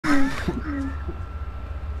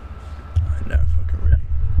I'm not fucking ready.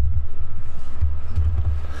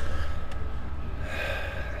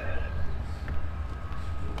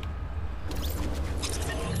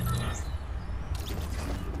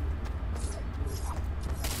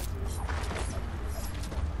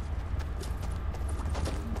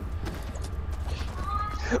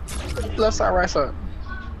 Left side, right side.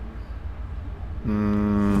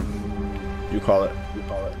 You call it. You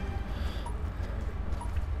call it.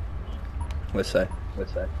 Let's say.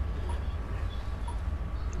 Let's say.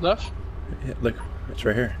 Left? Yeah, look, it's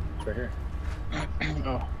right here. It's right here.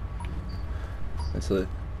 Oh. It's lit.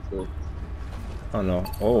 Oh no.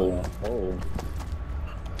 Oh. Oh.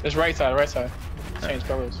 It's right side, right side. Change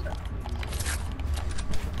colors.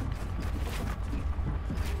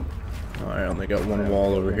 Alright, I only got one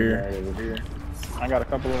wall over here. I got a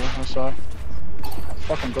couple of them. I'm sorry.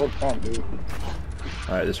 Fucking gold pump, dude.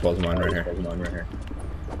 Alright, this wall's mine right here.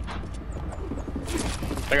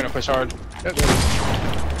 They're gonna push hard. Okay,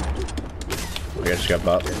 I just got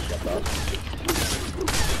bot.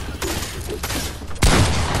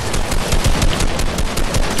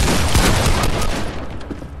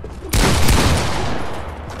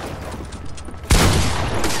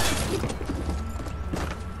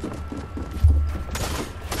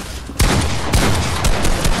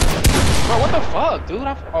 Bro, what the fuck, dude?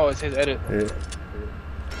 Oh, it's his edit. Yeah.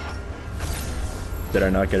 Did I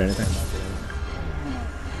not get anything?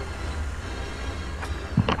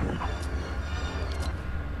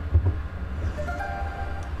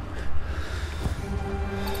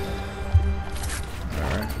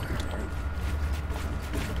 Alright.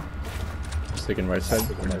 Sticking right side.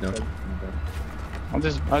 What are you doing?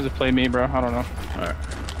 I'll just play me, bro. I don't know. Alright.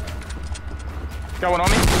 Got one on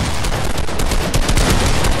me?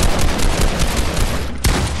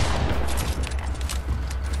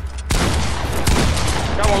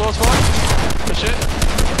 Got one low spot. Good shit.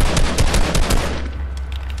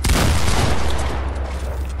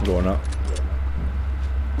 I'm going up.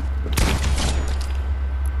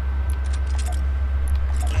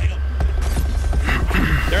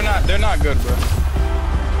 They're not good, bro.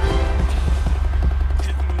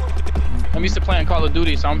 I'm used to playing Call of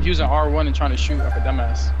Duty, so I'm using R1 and trying to shoot like a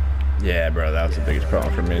dumbass. Yeah, bro, that was the biggest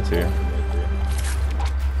problem for me too.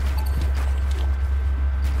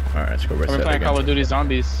 Alright, let's go right We're side playing again. Call of Duty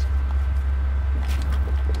Zombies.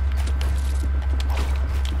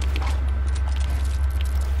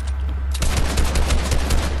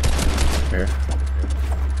 Here.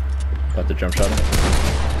 About to jump shot him.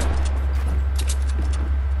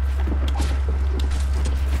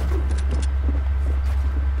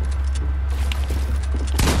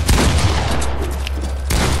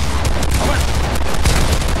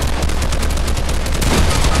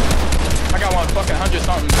 I got one fucking 100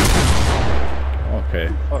 something. Okay.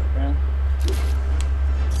 Fuck, man.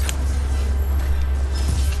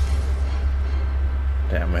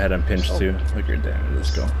 Damn, we had him pinched too. Look at your damage.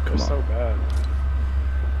 Let's go. Come It's on. so bad.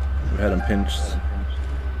 We had him pinched.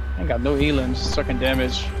 I ain't got no elims, sucking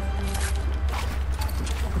damage.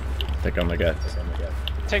 I think I'm the guy.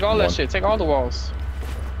 Take all that shit. Take all the walls.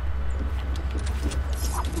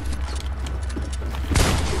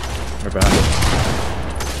 We're behind us.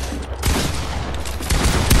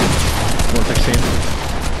 116.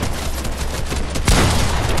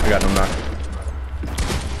 I got no knock.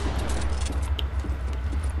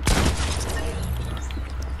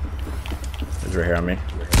 He's right here on me.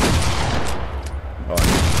 Oh,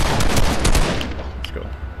 let's go.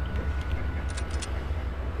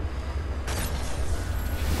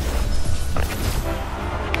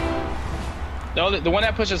 The one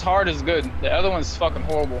that pushes hard is good. The other one's fucking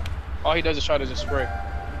horrible. All he does is try to just spray.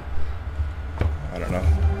 I don't know.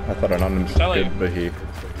 I thought Anonymous was Telling good, you. but he...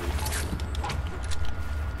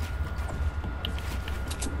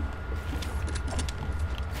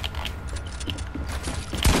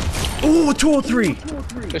 Ooh, 203!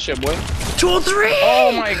 Good shit, boy. 203!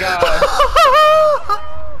 Oh my god.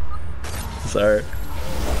 Sorry.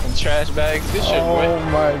 Fucking trash bags. Good shit, Oh boy.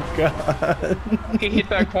 my god. He hit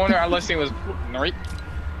that corner. I left him was right.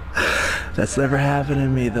 That's never happened to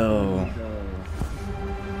me though.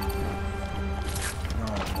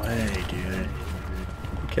 No way, dude.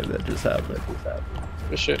 Okay, that just happened.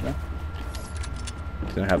 Good shit, man.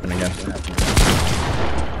 It's gonna happen again.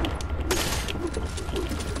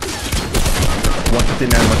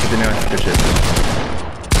 159, 159. Good shit.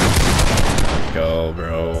 Go,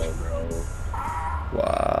 bro.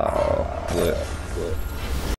 Wow. Lit.